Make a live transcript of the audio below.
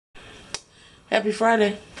Happy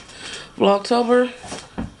Friday. Vlogtober,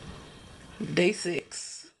 day 6.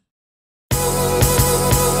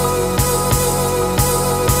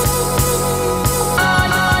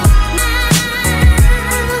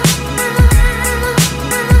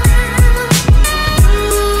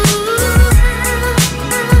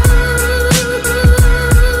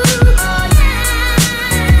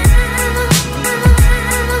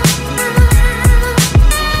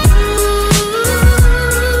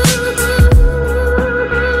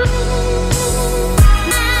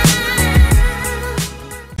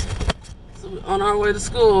 On our way to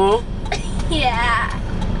school. Yeah.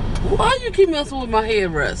 Why you keep messing with my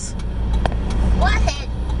headrest? What?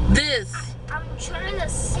 This. I'm trying to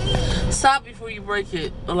see. Stop before you break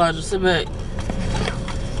it. Elijah, sit back.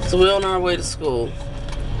 So we're on our way to school.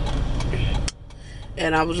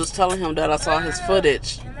 And I was just telling him that I saw his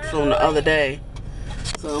footage from the other day.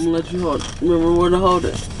 So I'm gonna let you hold it. Remember where to hold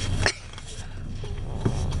it.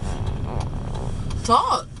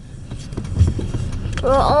 Talk.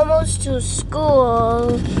 We're almost to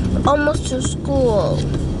school. Almost to school.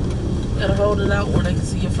 You gotta hold it out where they can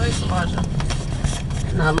see your face, Elijah.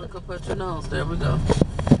 Now look up at your nose. There we go.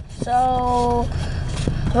 So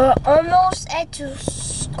we're almost at to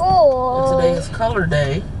school. And today is color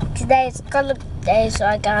day. Today is color day, so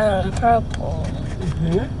I got on purple.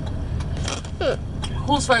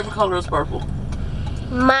 Whose favorite color is purple?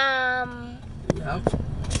 Mom. Yeah.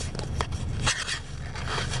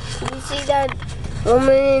 You see that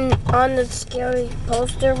woman on the scary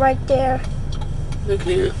poster right there? They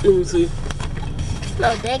can't. Let me see.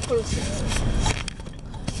 No, they can see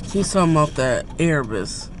it. He's talking about that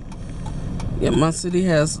Airbus. Yeah, my city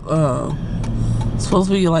has it's supposed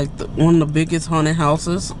to be like one of the biggest haunted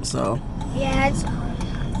houses. So. Yeah, it's a haunted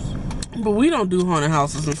house. But we don't do haunted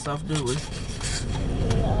houses and stuff, do we?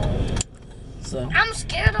 No. So. I'm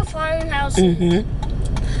scared of haunted houses.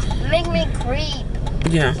 Make me creep.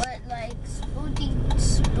 Yeah. But like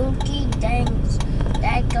spooky things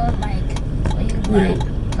that go like really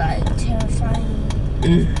like terrifying.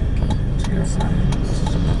 Terrifying.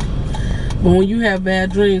 But when you have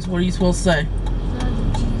bad dreams, what are you supposed to say? Blood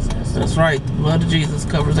of Jesus. That's right. The blood of Jesus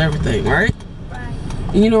covers everything, right? Right.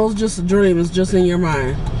 And you know, it's just a dream. It's just in your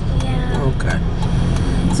mind. Yeah. Okay.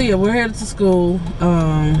 So yeah, we're headed to school.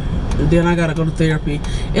 Then I gotta go to therapy.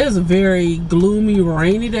 It is a very gloomy,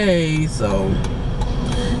 rainy day, so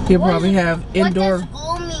he'll probably have indoor. What does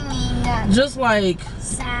gloomy mean? Then? Just like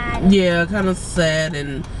Sad. yeah, kind of sad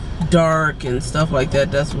and dark and stuff like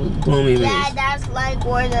that. That's what gloomy means. Yeah, that's like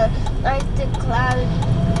where the cloud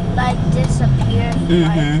like disappears.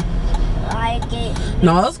 Like it.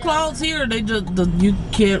 No, those clouds here, they just you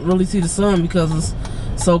can't really see the sun because it's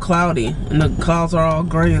so cloudy and the clouds are all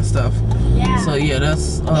gray and stuff. Yeah. So yeah,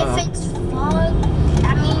 that's if it's fog,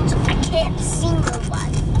 that means I can't see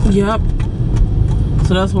nobody. Yep.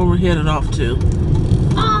 So that's where we're headed off to.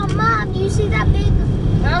 Oh, Mom, you see that big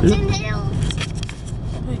mountain hill?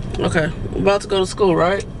 Okay, we're about to go to school,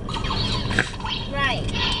 right? Right.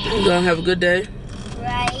 You're gonna have a good day.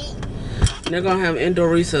 Right. They're gonna have indoor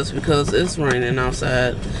recess because it's raining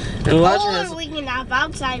outside. And Elijah we can have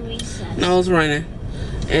outside recess. No, it's raining.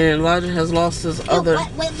 And Elijah has lost his other.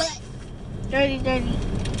 Wait. Dirty.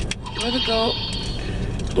 Let it go.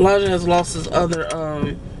 Elijah has lost his other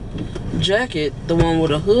jacket, the one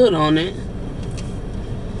with a hood on it.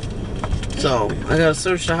 So I gotta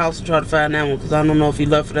search the house and try to find that one because I don't know if he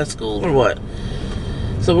left it at school or what.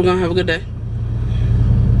 So we're gonna have a good day.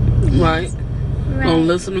 Right? Gonna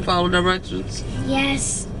listen and follow directions.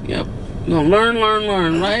 Yes. Yep. Gonna learn,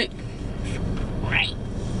 right? Right.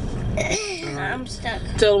 I'm stuck.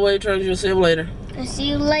 Tell the waitress you'll see him later. I'll see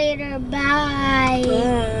you later. Bye.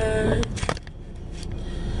 Bye.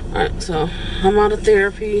 Alright, so I'm out of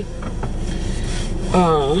therapy.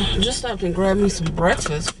 Just stopped and grabbed me some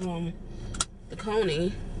breakfast from the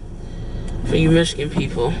Coney. For you Michigan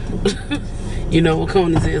people. You know what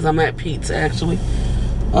Coney's is. I'm at Pete's actually.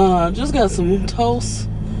 Just got some toast,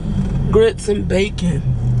 grits, and bacon.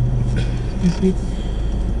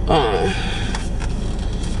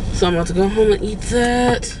 So I'm about to go home and eat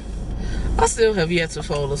that. I still have yet to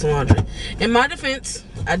fold this laundry. In my defense,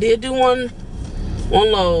 I did do one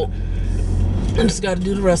load. I just got to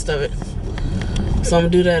do the rest of it. So I'm gonna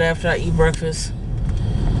do that after I eat breakfast.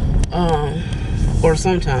 Or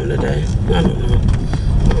sometime today. I don't know.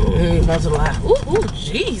 I ain't about to lie. Ooh,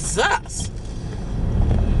 Jesus.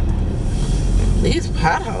 These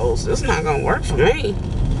potholes, it's not gonna work for me.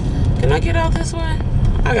 Can I get out this way?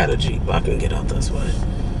 I got a Jeep, I can get out this way.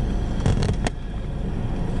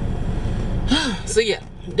 So yeah,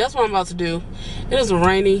 that's what I'm about to do. It is a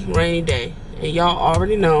rainy day. And y'all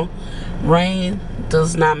already know Rain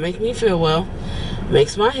does not make me feel well.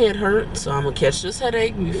 Makes my head hurt. So I'm gonna catch this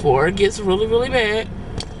headache before it gets really, really bad.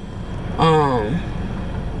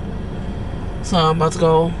 So I'm about to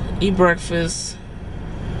go eat breakfast,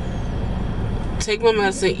 take my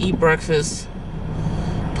medicine, eat breakfast,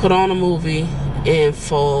 put on a movie, and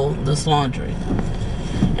fold this laundry.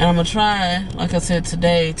 And I'm gonna try, like I said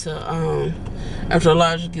today, to after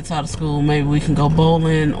Elijah gets out of school, maybe we can go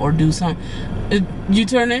bowling or do something. You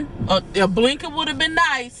turn in? A blinker would have been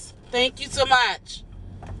nice. Thank you so much.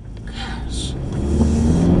 Gosh.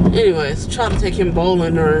 Anyways, try to take him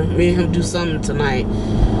bowling or me and him do something tonight.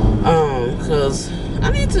 Cause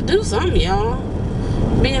I need to do something, y'all.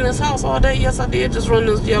 Be in this house all day. Yes, I did just run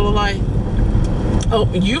this yellow light. Oh,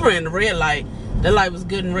 you ran the red light. That light was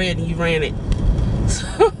good and red and you ran it.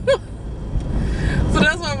 So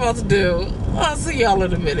that's what I'm about to do. I'll see y'all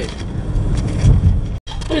in a minute.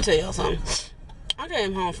 Let me tell y'all something. I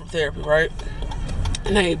came home from therapy, right?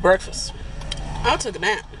 And I ate breakfast. I took a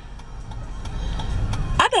nap.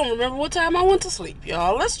 I don't remember what time I went to sleep,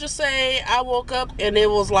 y'all. Let's just say I woke up and it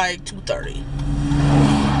was like 2:30.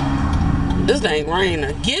 This dang rain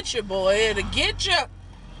to get you, boy. To get you.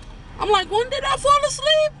 I'm like, when did I fall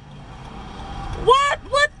asleep? What?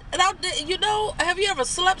 And you know, have you ever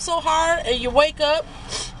slept so hard and you wake up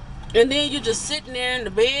and then you're just sitting there in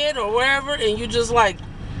the bed or wherever and you just like,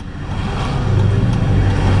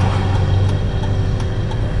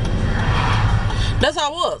 that's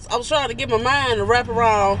how I was. I was trying to get my mind to wrap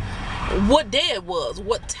around what day it was,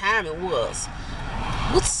 what time it was,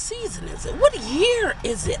 what season is it, what year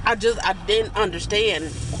is it. I didn't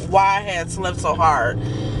understand why I had slept so hard.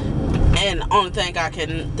 And the only thing I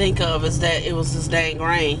can think of is that it was this dang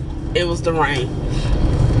rain. It was the rain.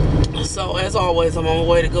 So as always, I'm on my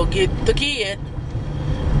way to go get the kid.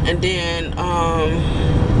 And then I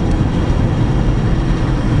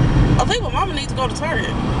think my mama needs to go to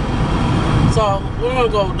Target. So we're gonna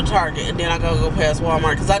go to Target and then I gotta go past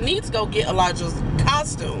Walmart because I need to go get Elijah's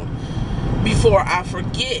costume before I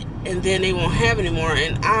forget and then they won't have any more.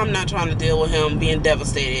 And I'm not trying to deal with him being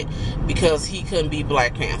devastated because he couldn't be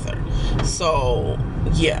Black Panther. So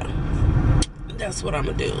yeah, that's what I'm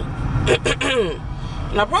gonna do.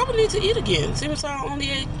 And I probably need to eat again. See what I only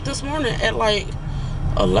ate this morning at like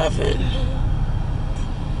 11.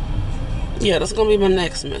 Yeah, that's gonna be my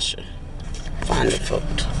next mission. Finding food.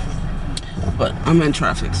 But I'm in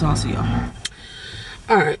traffic, so I'll see y'all.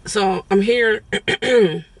 Alright, so I'm here.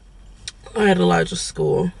 I had Elijah's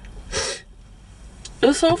school.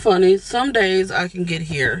 It's so funny. Some days I can get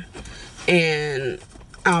here and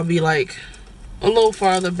I'll be like a little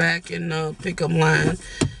farther back in the pickup line.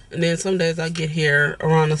 And then some days I get here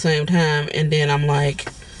around the same time and then I'm like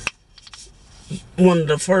one of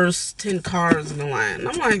the first 10 cars in the line.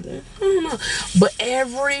 I'm like, I don't know. But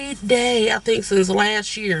every day, I think since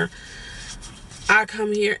last year, I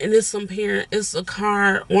come here and it's a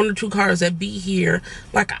car, 1 or 2 cars that be here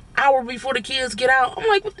like an hour before the kids get out. I'm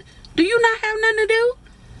like, do you not have nothing to do?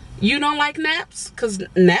 You don't like naps? Because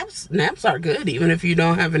naps are good even if you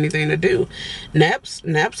don't have anything to do. Naps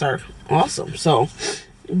are awesome. So,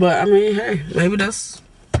 but I mean, hey, maybe that's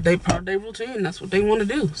part of their routine. That's what they want to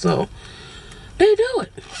do. So, they do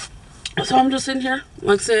it. So I'm just sitting here,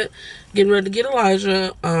 like I said, getting ready to get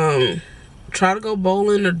Elijah. Try to go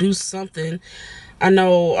bowling or do something. I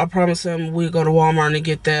know I promised him we'd go to Walmart and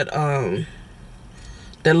get that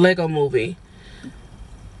Lego movie.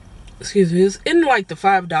 Excuse me, it's in like the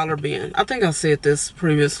 $5 bin. I think I said this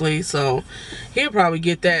previously, so he'll probably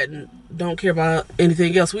get that and don't care about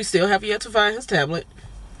anything else. We still have yet to find his tablet.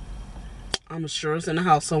 I'm sure it's in the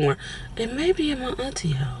house somewhere. It may be in my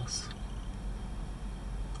auntie's house.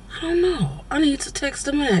 I don't know. I need to text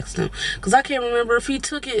him and ask him. Because I can't remember if he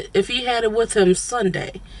took it, if he had it with him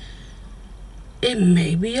Sunday. It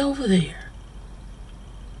may be over there.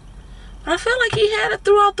 But I feel like he had it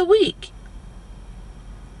throughout the week.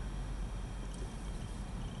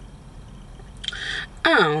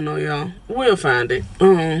 I don't know, y'all. We'll find it.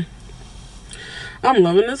 I'm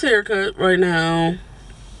loving this haircut right now.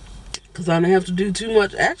 Because I didn't have to do too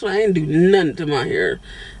much. Actually, I ain't do nothing to my hair.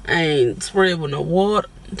 I ain't sprayed with no water.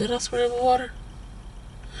 Did I spray it with water?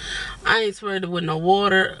 I ain't sprayed it with no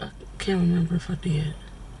water. I can't remember if I did.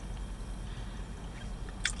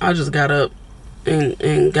 I just got up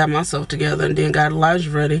and got myself together and then got Elijah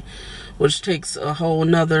ready, which takes a whole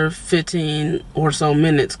another 15 or so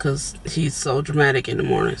minutes because he's so dramatic in the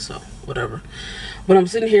morning, so whatever. But I'm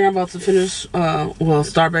sitting here, I'm about to finish,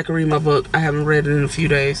 start back and read my book. I haven't read it in a few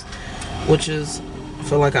days, which is, I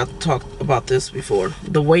feel like I talked about this before.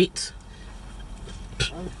 The Wait.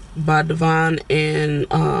 by Devon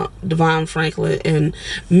Franklin and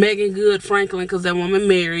Megan Good Franklin, because that woman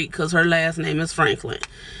married because her last name is Franklin.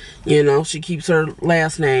 You know, she keeps her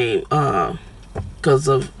last name because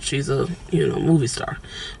of she's a movie star.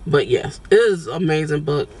 But yes, it is an amazing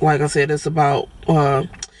book. Like I said, it's about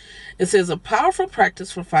it says a powerful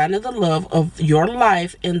practice for finding the love of your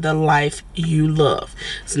life in the life you love.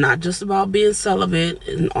 It's not just about being celibate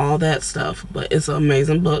and all that stuff, but it's an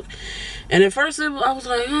amazing book. And at first I was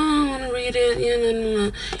like, oh, I want to read it.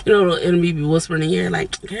 You know, the enemy be whispering in your ear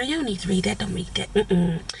like, girl, you don't need to read that. Don't read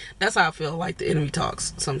that. That's how I feel like the enemy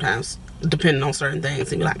talks sometimes, depending on certain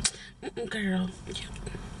things. And be like, girl,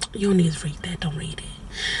 you don't need to read that. Don't read it.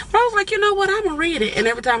 But I was like, you know what? I'm going to read it. And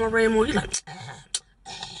every time I read more, he's like,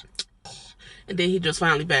 and then he just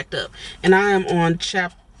finally backed up. And I am on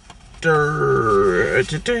chapter, I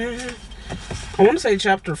want to say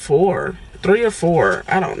chapter 4. 3 or 4.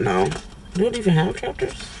 I don't know. Do it even have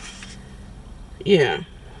chapters? Yeah.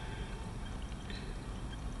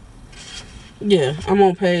 Yeah, I'm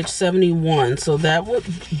on page 71. So that would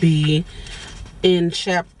be in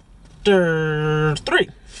chapter 3.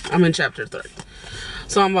 I'm in chapter 3.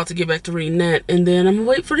 So I'm about to get back to reading that. And then I'm going to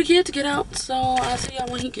wait for the kid to get out. So I'll see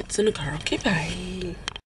y'all when he gets in the car. Okay, bye.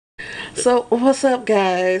 So what's up,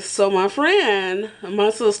 guys? So my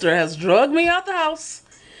sister has drugged me out the house.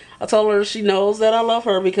 I told her she knows that I love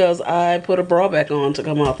her because I put a bra back on to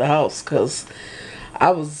come out the house because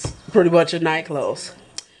I was pretty much in night clothes.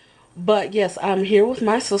 But yes, I'm here with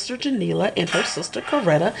my sister Janila and her sister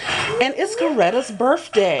Coretta, and it's Coretta's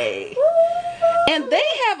birthday. And they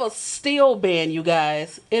have a steel band, you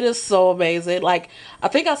guys. It is so amazing. Like, I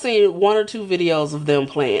think I seen 1 or 2 videos of them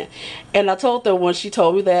playing. And I told them when she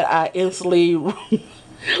told me that, I instantly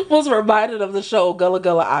was reminded of the show Gullah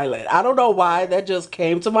Gullah Island. I don't know why, that just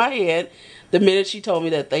came to my head the minute she told me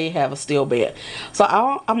that they have a steel band. So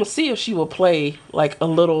I'm gonna see if she will play like a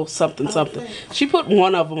little something something. She put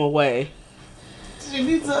one of them away. She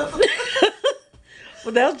needs something.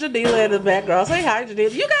 But that's Janila in the background. Say hi,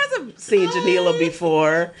 Janila. You guys have seen Janila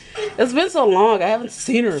before. It's been so long. I haven't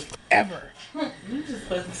seen her ever. You just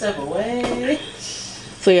put the stuff away.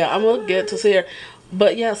 So yeah, I'm gonna get to see her.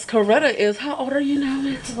 But yes, Coretta is, how old are you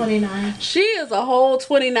now? 29. She is a whole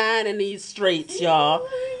 29 in these streets, y'all.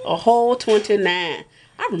 A whole 29. I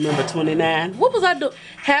remember 29. What was I doing?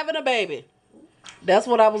 Having a baby. That's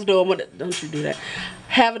what I was doing. Don't you do that.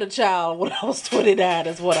 Having a child when I was 29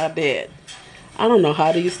 is what I did. I don't know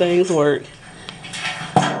how these things work.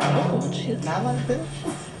 Oh, Not like this.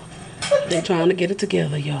 they trying to get it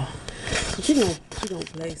together, y'all. So she gonna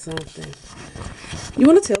play something. You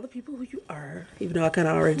want to tell the people who you are, even though I kind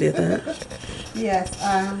of already did that. Yes,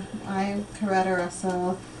 I'm Coretta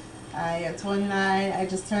Russell. I am 29. I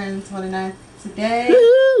just turned 29 today.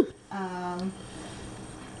 Woo-hoo!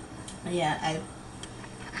 Yeah, I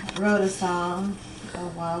wrote a song a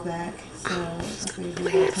while back. So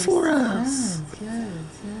Play it for us.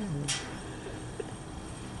 Yes.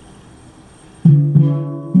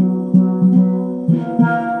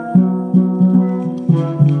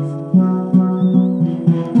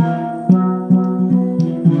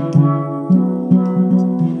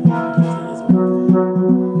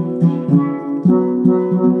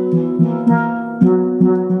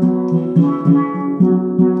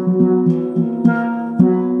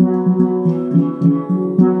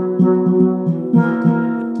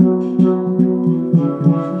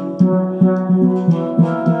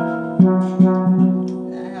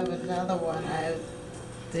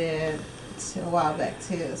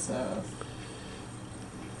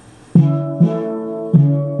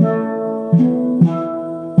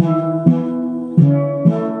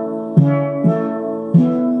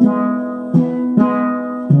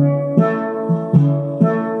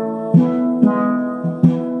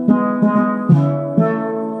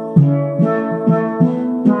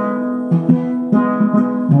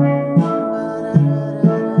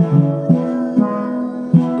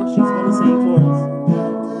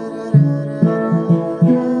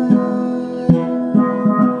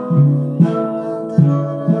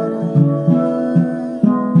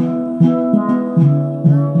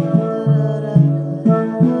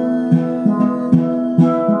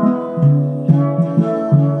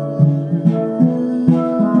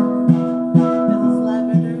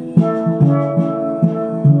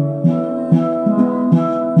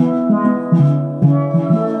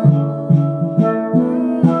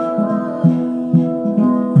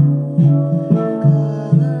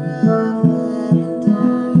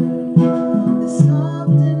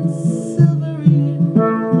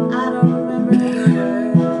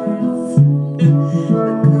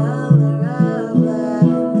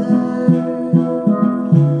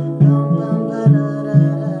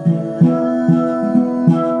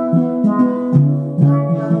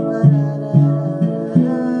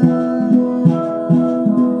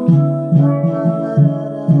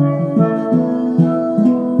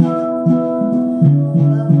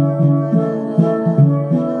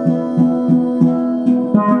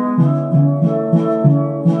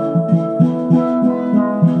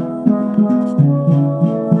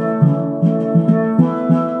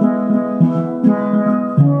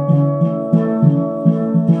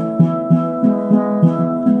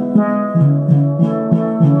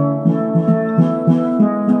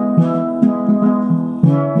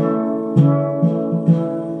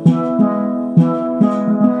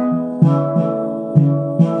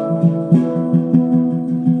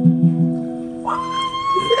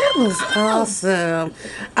 That was awesome.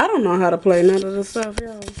 I don't know how to play none of this stuff,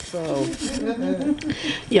 y'all. So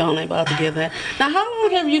y'all ain't about to get that. Now, how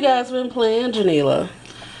long have you guys been playing, Janila?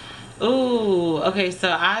 Ooh, okay. So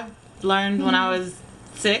I learned when I was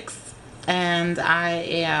 6, and I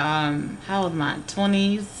am how old am I?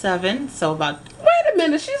 27. So about. Wait a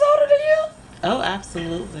minute, she's older than you? Oh,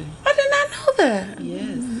 absolutely. I did not know that.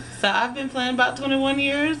 Yes. So I've been playing about 21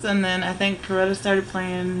 years, and then I think Coretta started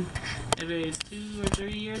playing maybe 2 or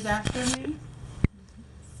 3 years after me.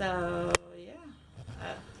 So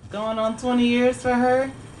yeah, going on 20 years for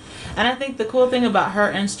her. And I think the cool thing about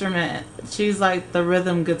her instrument, she's like the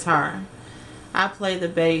rhythm guitar. I play the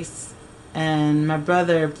bass, and my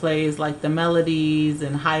brother plays like the melodies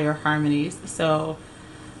and higher harmonies. So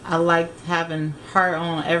I like having her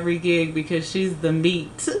on every gig because she's the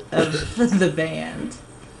meat of the band.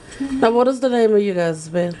 Now, what is the name of you guys'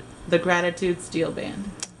 band? The Gratitude Steel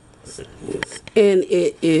Band. And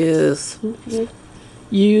it is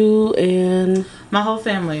you and My whole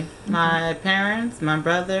family. My parents, my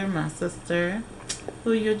brother, my sister,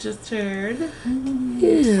 who you just heard.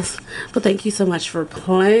 yes. But thank you so much for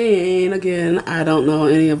playing. Again, I don't know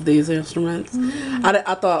any of these instruments.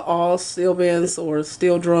 I thought all steel bands or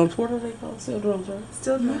steel drums. What are they called? Steel drums, right?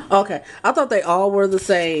 Still do. Okay. I thought they all were the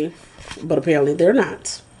same, but apparently they're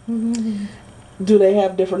not. Do they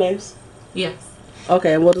have different names? Yes.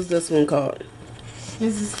 Okay. And what is this one called?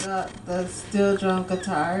 This is the steel drum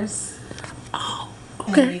guitars. Oh,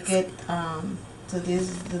 And you okay. get, so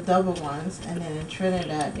these are the double ones. And then in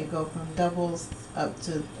Trinidad, they go from doubles up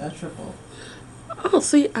to a triple. Oh,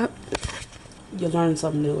 see, you learn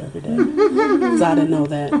something new every day. So I didn't know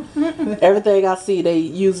that. Everything I see, they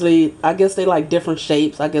usually, I guess they like different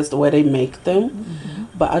shapes. I guess the way they make them.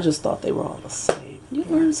 But I just thought they were all the same. You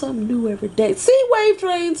learn something new every day. See, Wave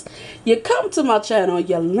Trains, you come to my channel,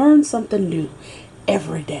 you learn something new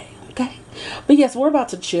every day. Okay? But yes, we're about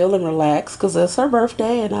to chill and relax because it's her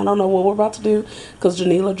birthday and I don't know what we're about to do because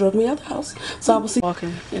Janila drove me out the house. So I will see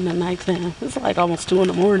walking in the nighttime. It's like almost 2 in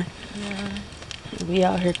the morning. Yeah. We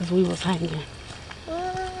out here because we was hanging.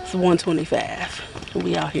 It's 1:25. And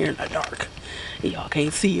we out here in the dark. Y'all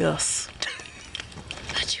can't see us.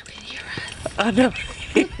 But you can hear us. I know.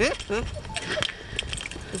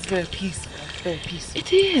 It's very peaceful. It's very peaceful.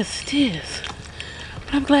 It is. It is.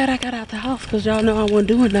 But I'm glad I got out the house because y'all know I wasn't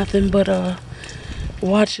doing nothing but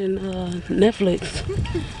watching Netflix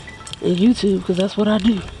and YouTube because that's what I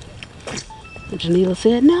do. And Janila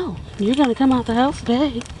said, no, you're going to come out the house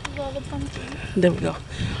today. There we go.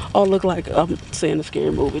 Oh, look like I'm seeing a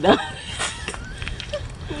scary movie now.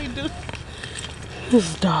 We do. This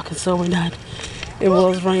is dark and so we're not. It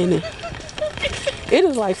was raining. It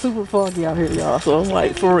is like super foggy out here, y'all. So it's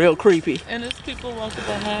like for real creepy. And there's people walking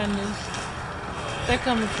behind us. They're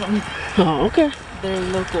coming from Oh, okay. their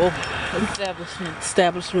local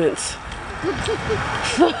establishments.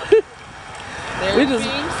 They're We just-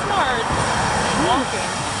 being smart. Walking.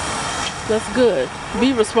 That's good.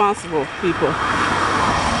 Be responsible, people.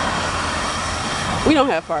 We don't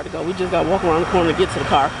have far to go. We just got to walk around the corner to get to the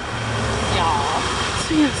car. Y'all.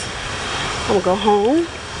 So yes, I'm going to go home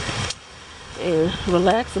and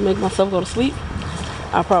relax and make myself go to sleep.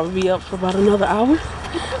 I'll probably be up for about another hour.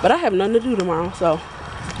 But I have nothing to do tomorrow, so.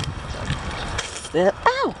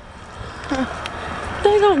 Ow!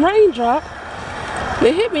 Dang on raindrop.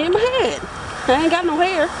 It hit me in my head. I ain't got no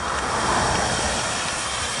hair.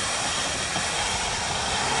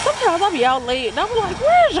 Sometimes I'll be out late and I'm like,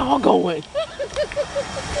 where's y'all going?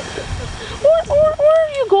 Where are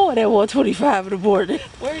you going at 1:25 in the morning?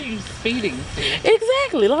 Where are you speeding to?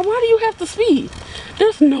 Exactly. Like, why do you have to speed?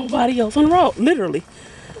 There's nobody else on the road. Literally.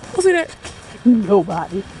 You see that?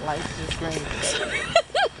 Nobody. Life is great.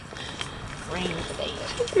 Rain day.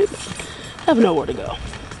 I have nowhere to go.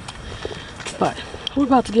 But we're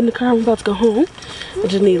about to get in the car. We're about to go home.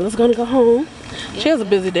 Janila's gonna go home. She has a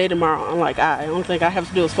busy day tomorrow. Unlike I only thing I have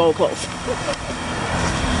to do is fold clothes.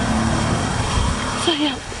 So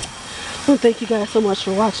yeah. Well, thank you guys so much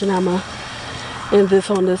for watching. I'm end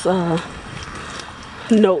this on this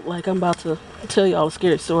note like I'm about to tell y'all a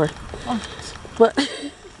scary story. But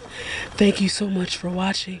thank you so much for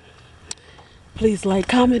watching. Please like,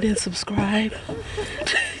 comment, and subscribe.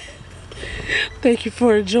 Thank you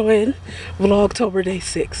for enjoying Vlogtober Day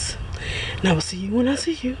 6. And I will see you when I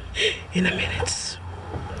see you in a minute.